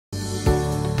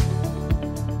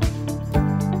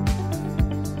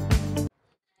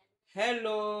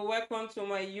Hello, welcome to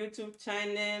my YouTube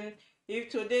channel. If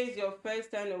today is your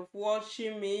first time of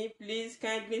watching me, please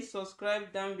kindly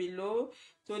subscribe down below.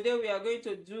 Today we are going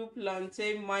to do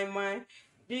plantain my.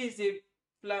 This is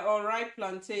a unripe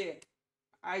plantain.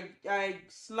 I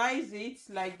slice it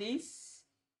like this.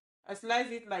 I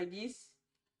slice it like this.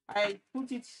 I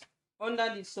put it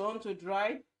under the sun to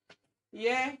dry.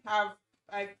 Yeah,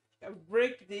 I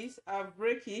break this. I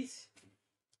break it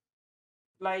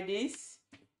like this,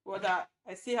 but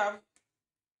I still have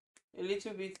a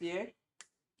little bit here.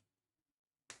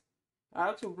 I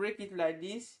have to break it like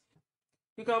this.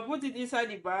 You can put it inside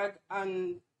the bag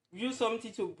and use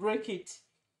something to break it,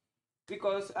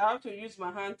 because I have to use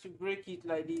my hand to break it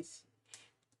like this.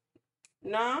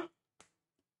 Now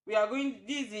we are going,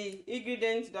 this is the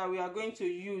ingredients that we are going to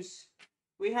use.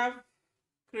 We have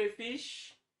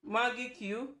crayfish, Maggi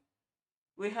cube,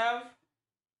 we have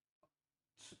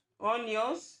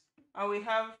onions, and we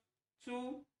have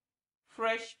 2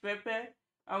 fresh pepper,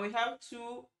 and we have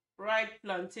 2 ripe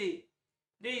plantain.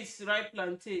 This is ripe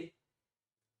plantain.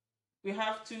 We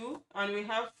have 2, and we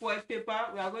have foil paper.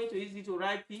 We are going to use it to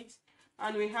ripe it.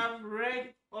 And we have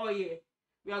red oil.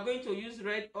 We are going to use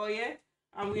red oil.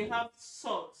 And we have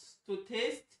salt to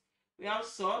taste. We have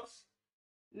salt.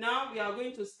 Now we are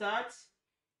going to start.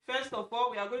 First of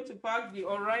all, we are going to pack the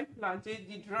unripe plantain,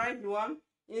 the dried one,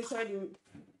 inside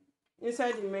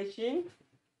the machine.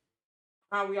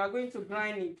 And we are going to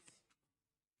grind it.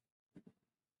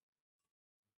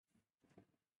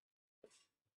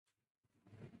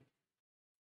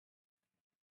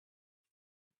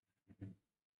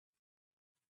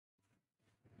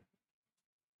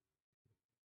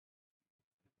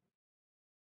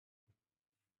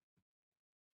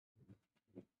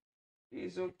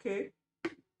 It's okay.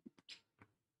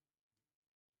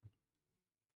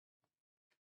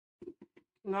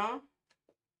 Now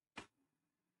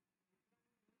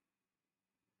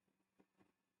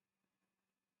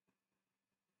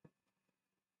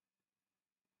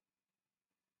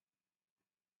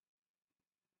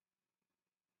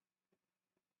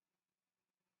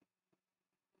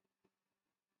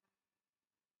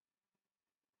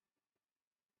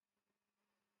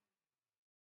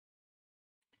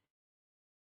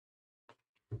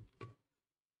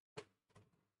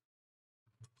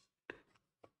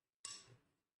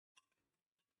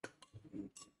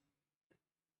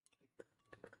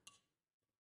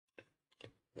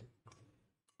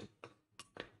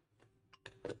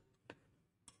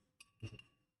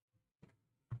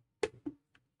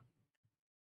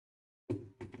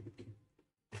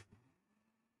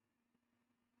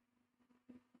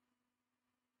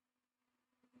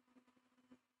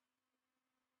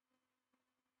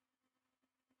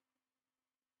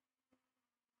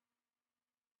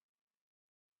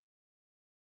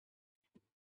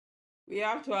we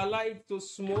have to allow it to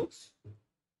smooth.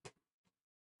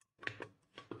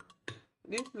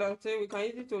 This plantain, we can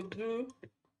use it to do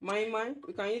my.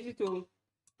 We can use it to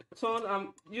turn and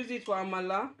use it for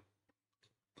amala.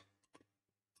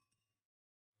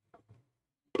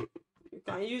 You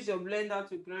can use your blender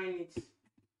to grind it.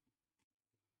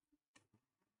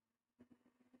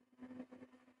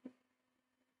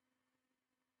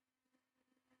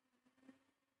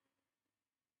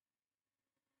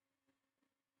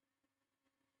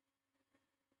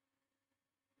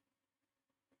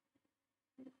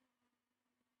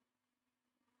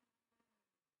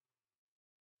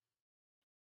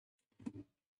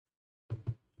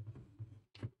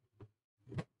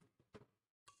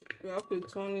 We have to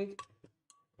turn it.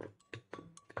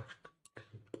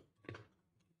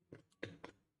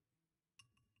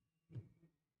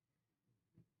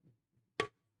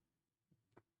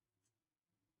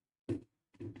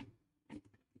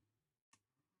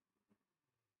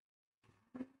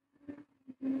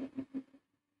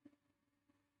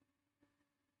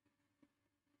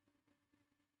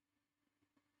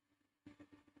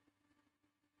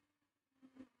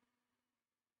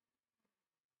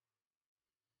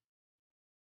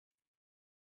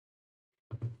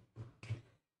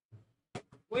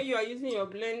 When you are using your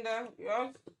blender, you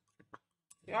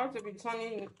have to be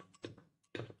turning.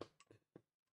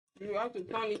 You have to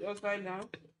turn it upside down.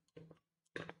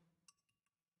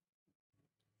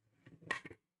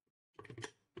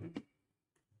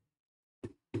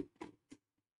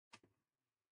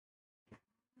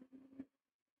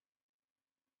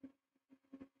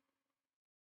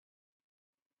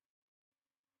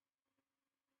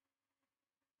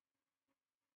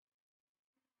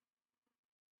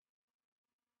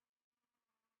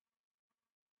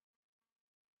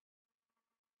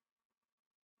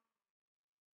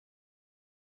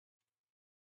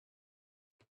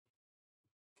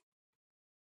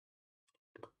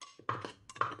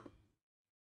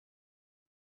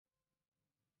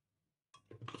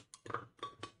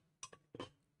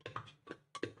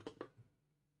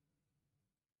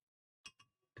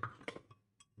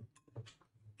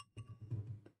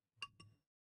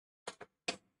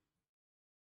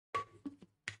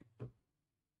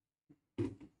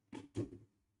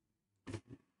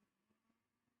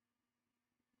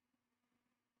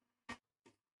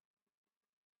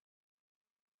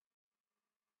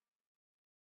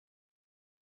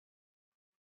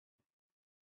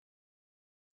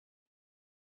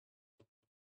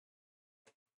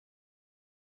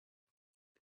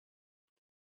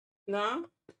 Now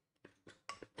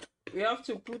we have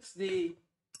to put the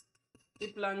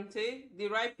plantain, the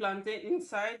ripe plantain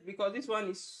inside, because this one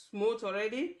is smooth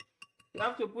already. You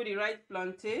have to put the ripe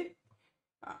plantain.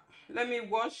 Let me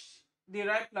wash the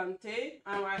ripe plantain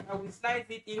and I will slice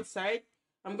it inside.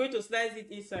 I'm going to slice it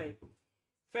inside.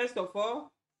 First of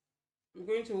all, I'm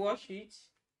going to wash it.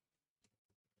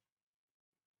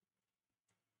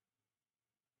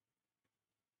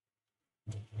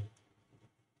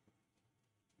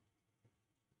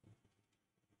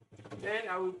 Then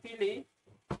I will peel it.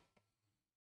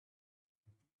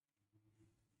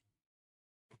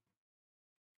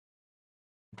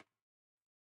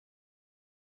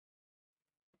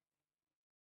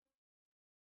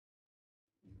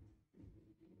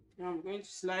 Now I'm going to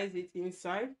slice it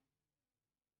inside.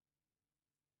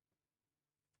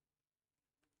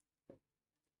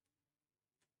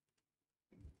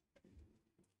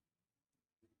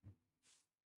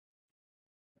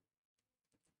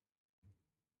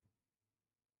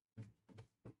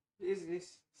 This is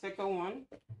this second one.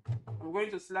 I'm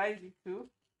going to slice it too.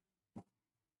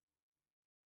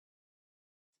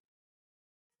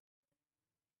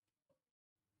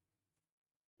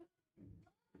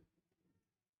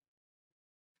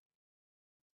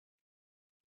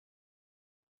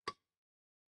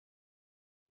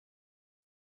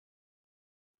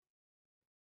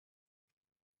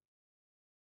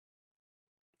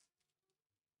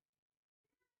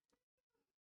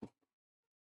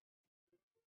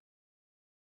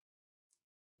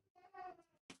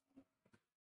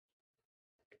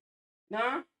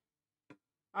 Now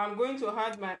I'm going to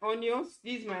add my onions.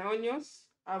 These are my onions.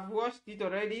 I've washed it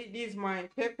already. This is my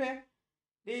pepper.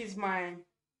 This is my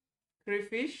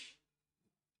crayfish.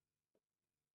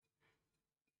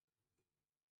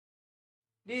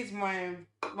 This is my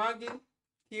Maggi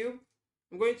cube.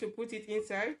 I'm going to put it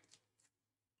inside.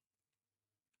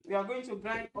 We are going to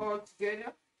grind all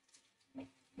together.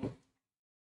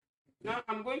 Now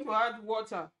I'm going to add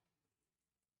water.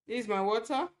 This is my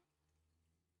water.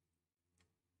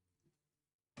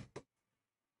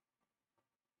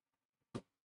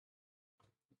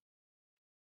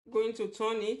 I'm going to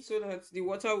turn it so that the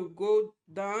water will go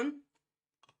down.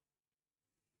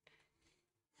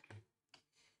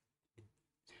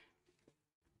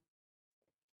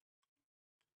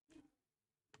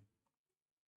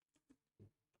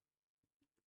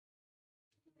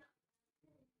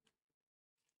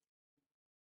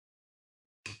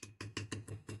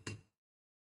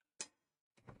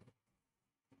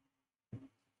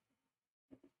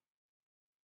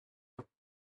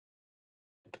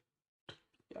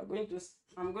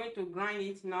 I'm going to grind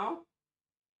it now.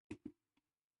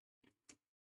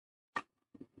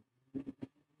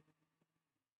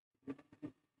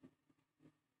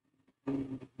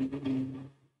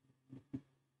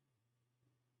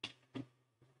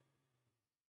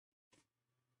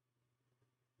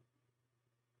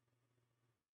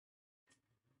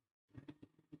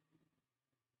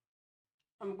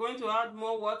 I'm going to add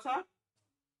more water.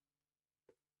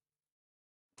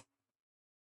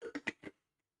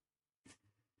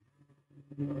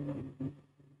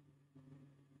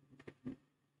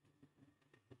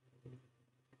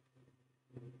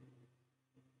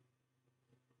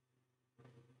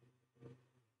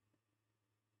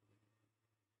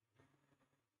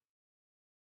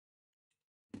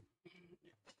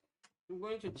 I'm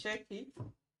going to check it.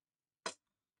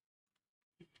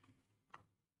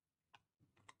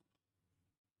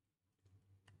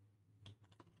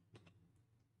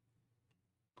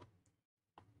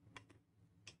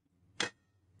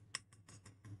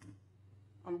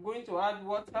 I'm going to add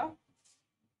water.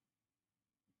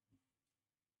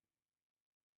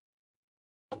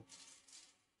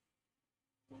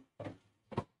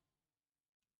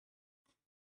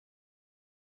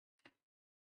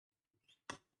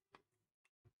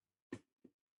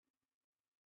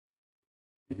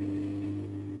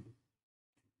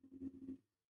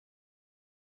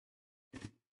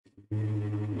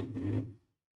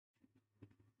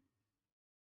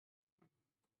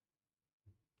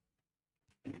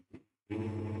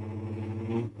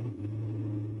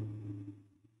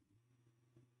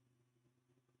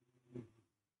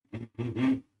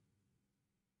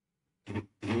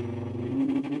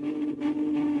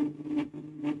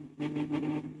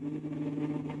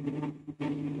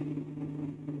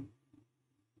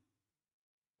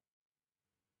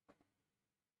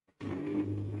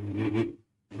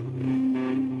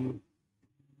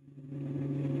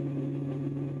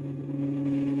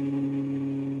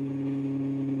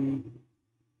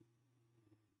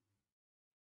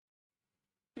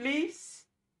 Please,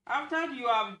 after you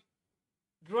have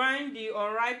dried the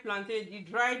unripe plantain, the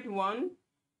dried one,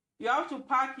 You have to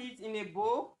pack it in a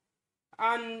bowl,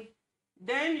 and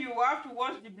then you have to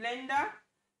wash the blender.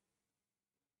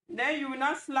 Then you will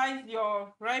now slice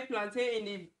your ripe plantain in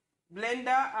the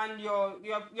blender, and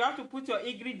you have to put your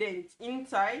ingredients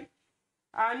inside,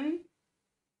 and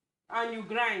you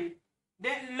grind.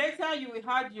 Then later you will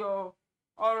add your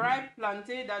unripe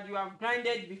plantain that you have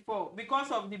grinded before, because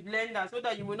of the blender, so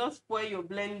that you will not spoil your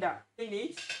blender. In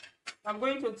it, I'm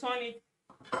going to turn it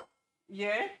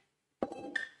here.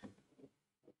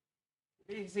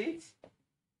 This is it.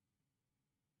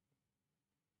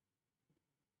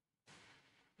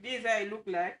 This is how it look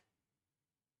like.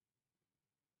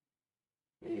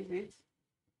 This is it.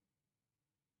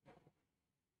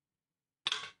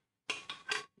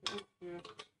 Okay.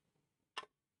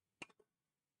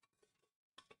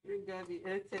 We got the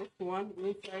excess one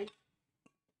inside.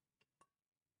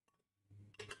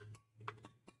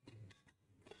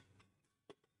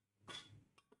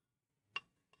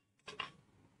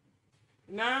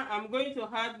 Now I'm going to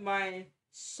add my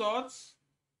salt.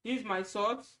 This is my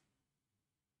salt.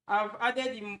 I've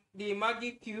added the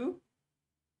Maggi cube.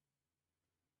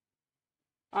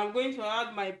 I'm going to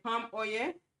add my palm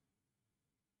oil.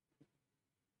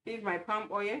 This is my palm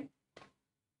oil.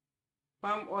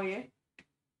 Palm oil.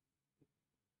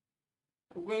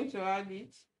 I'm going to add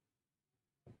it.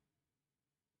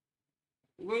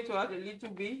 I'm going to add a little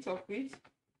bit of it.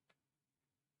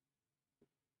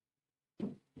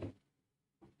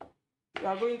 We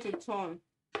are going to turn.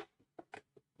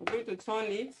 I'm going to turn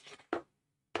it.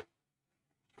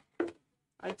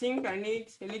 I think I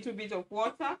need a little bit of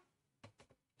water.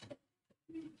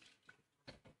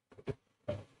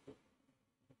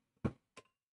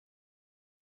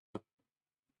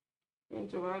 I'm going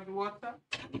to add water.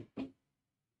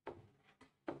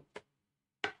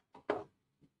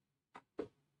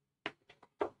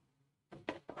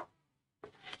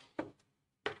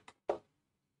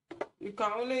 You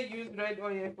can only use red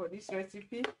oil for this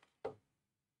recipe.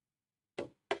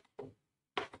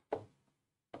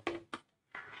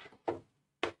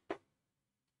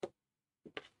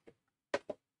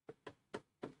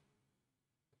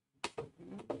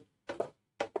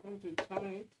 I'm going to turn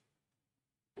it.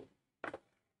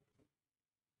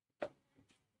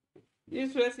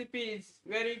 This recipe is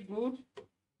very good.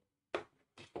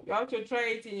 You have to try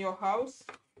it in your house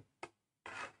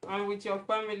and with your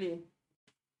family.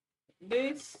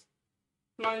 This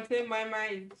plantain mama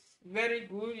is very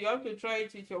good. You have to try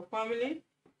it with your family.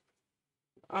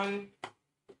 And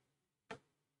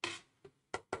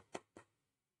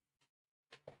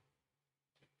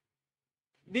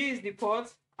this is the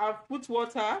pot. I've put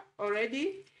water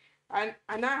already, and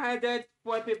I added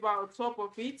foil paper on top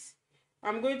of it.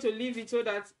 I'm going to leave it so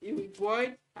that it will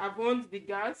boil. I've on the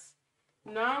gas.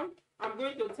 Now I'm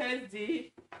going to test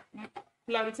the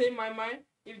plantain mama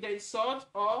if there is salt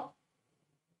or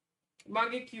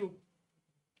Maggi cube.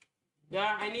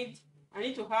 Yeah, I need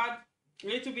to add a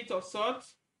little bit of salt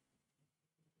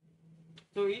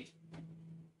to it.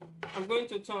 I'm going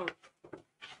to turn.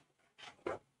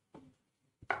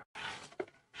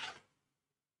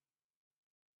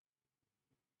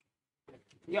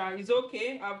 Yeah, it's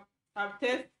okay. I've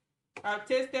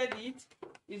tested it.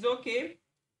 It's okay.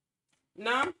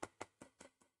 Now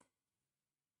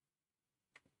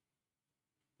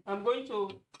I'm going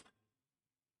to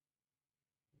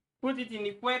put it in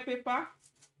the foil paper.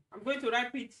 I'm going to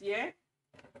wrap it here.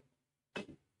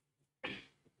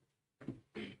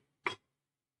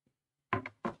 I'm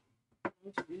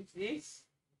going to use this.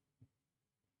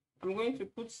 I'm going to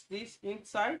put this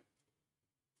inside.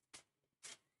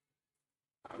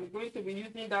 I'm going to be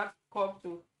using that cup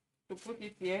to put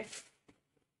it here.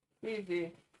 This is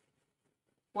the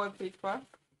foil paper.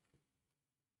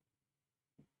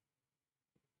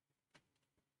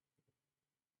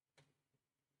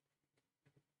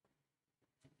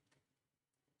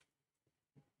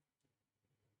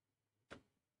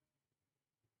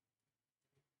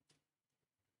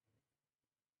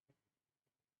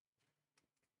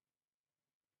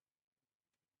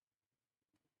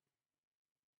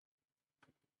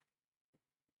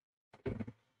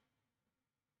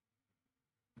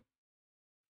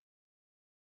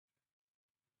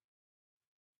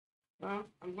 Now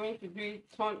I'm going to do it,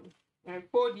 turn and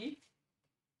fold it.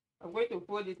 I'm going to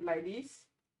fold it like this.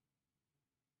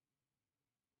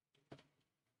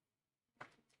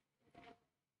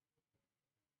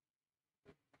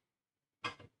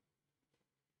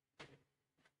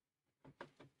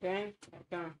 Then I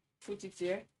can put it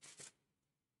here.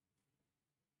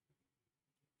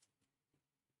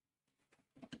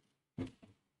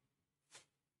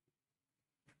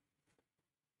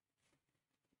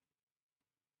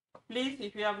 Please,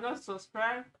 if you have not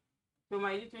subscribed, to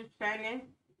my YouTube channel.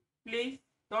 Please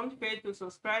don't forget to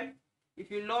subscribe if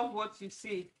you love what you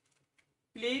see.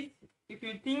 Please, if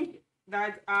you think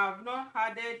that I have not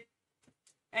added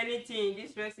anything in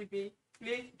this recipe,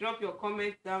 please drop your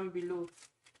comment down below.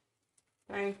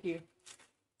 Thank you.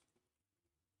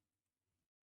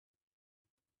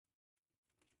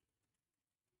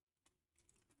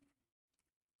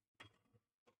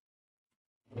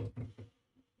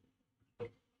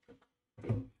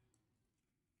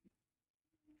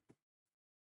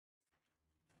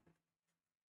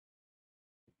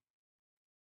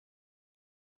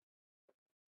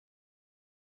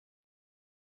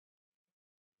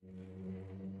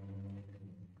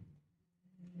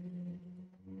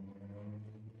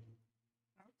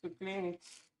 To clean it.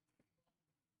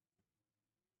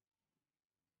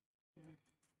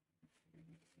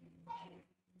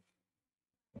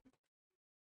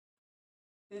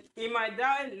 In my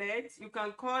dialect, you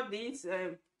can call this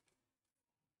a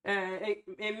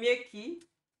meki,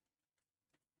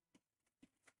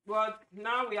 but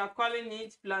now we are calling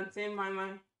it plantain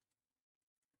mama.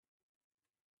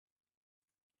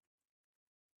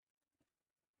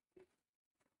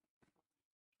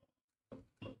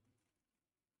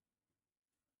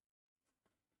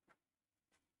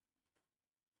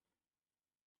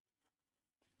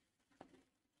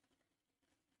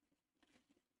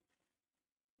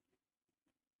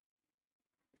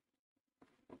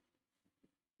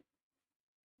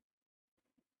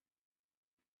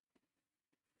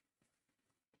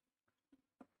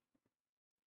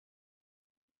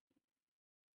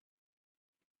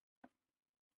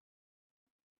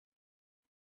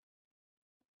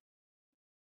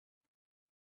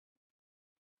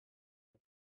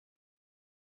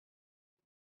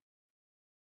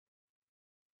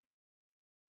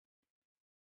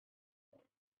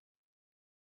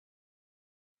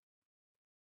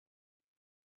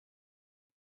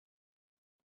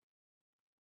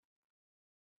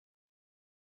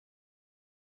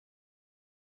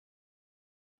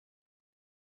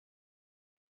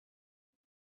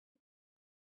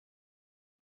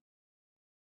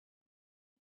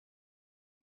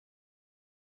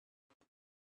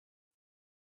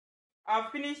 I've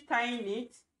finished tying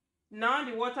it. Now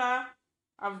the water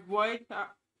I've boiled.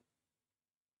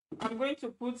 I'm going to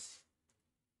put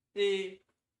the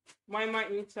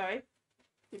maima inside,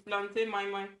 the plantain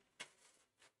maima.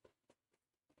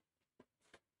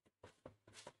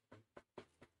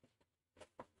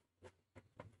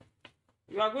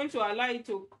 You are going to allow it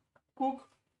to cook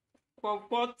for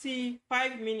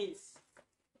 45 minutes.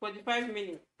 45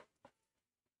 minutes.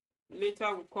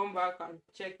 Later we'll come back and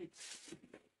check it.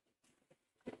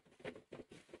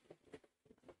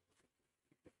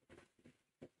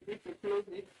 If you close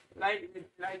it like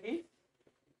this,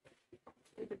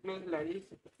 if you close it like this,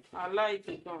 allow it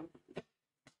to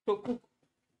cook.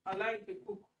 Allow it to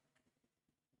cook.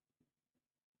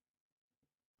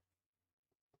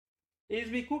 It's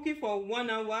been cooking for 1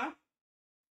 hour.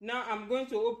 Now I'm going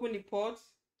to open the pot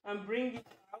and bring it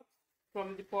out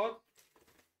from the pot.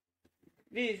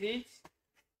 This is it.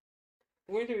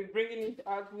 I'm going to be bringing it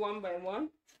out one by one.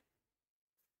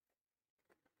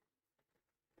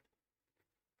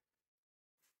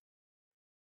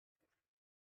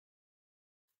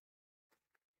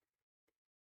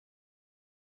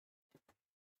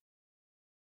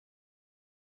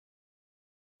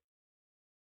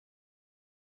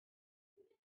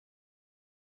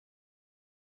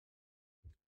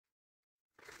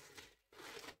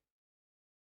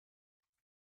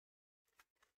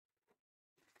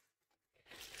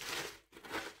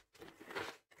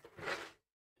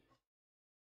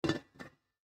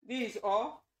 This is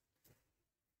all.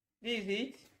 This is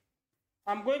it.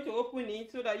 I'm going to open it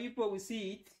so that you people will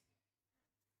see it.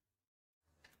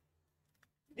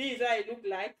 This is how it looks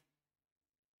like.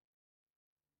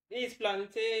 This is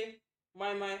plantain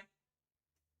maima.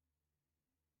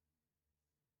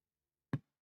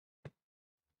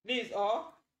 This is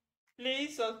all.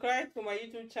 Please subscribe to my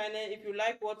YouTube channel if you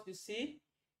like what you see.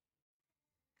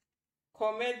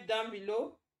 Comment down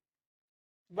below.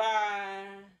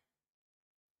 Bye.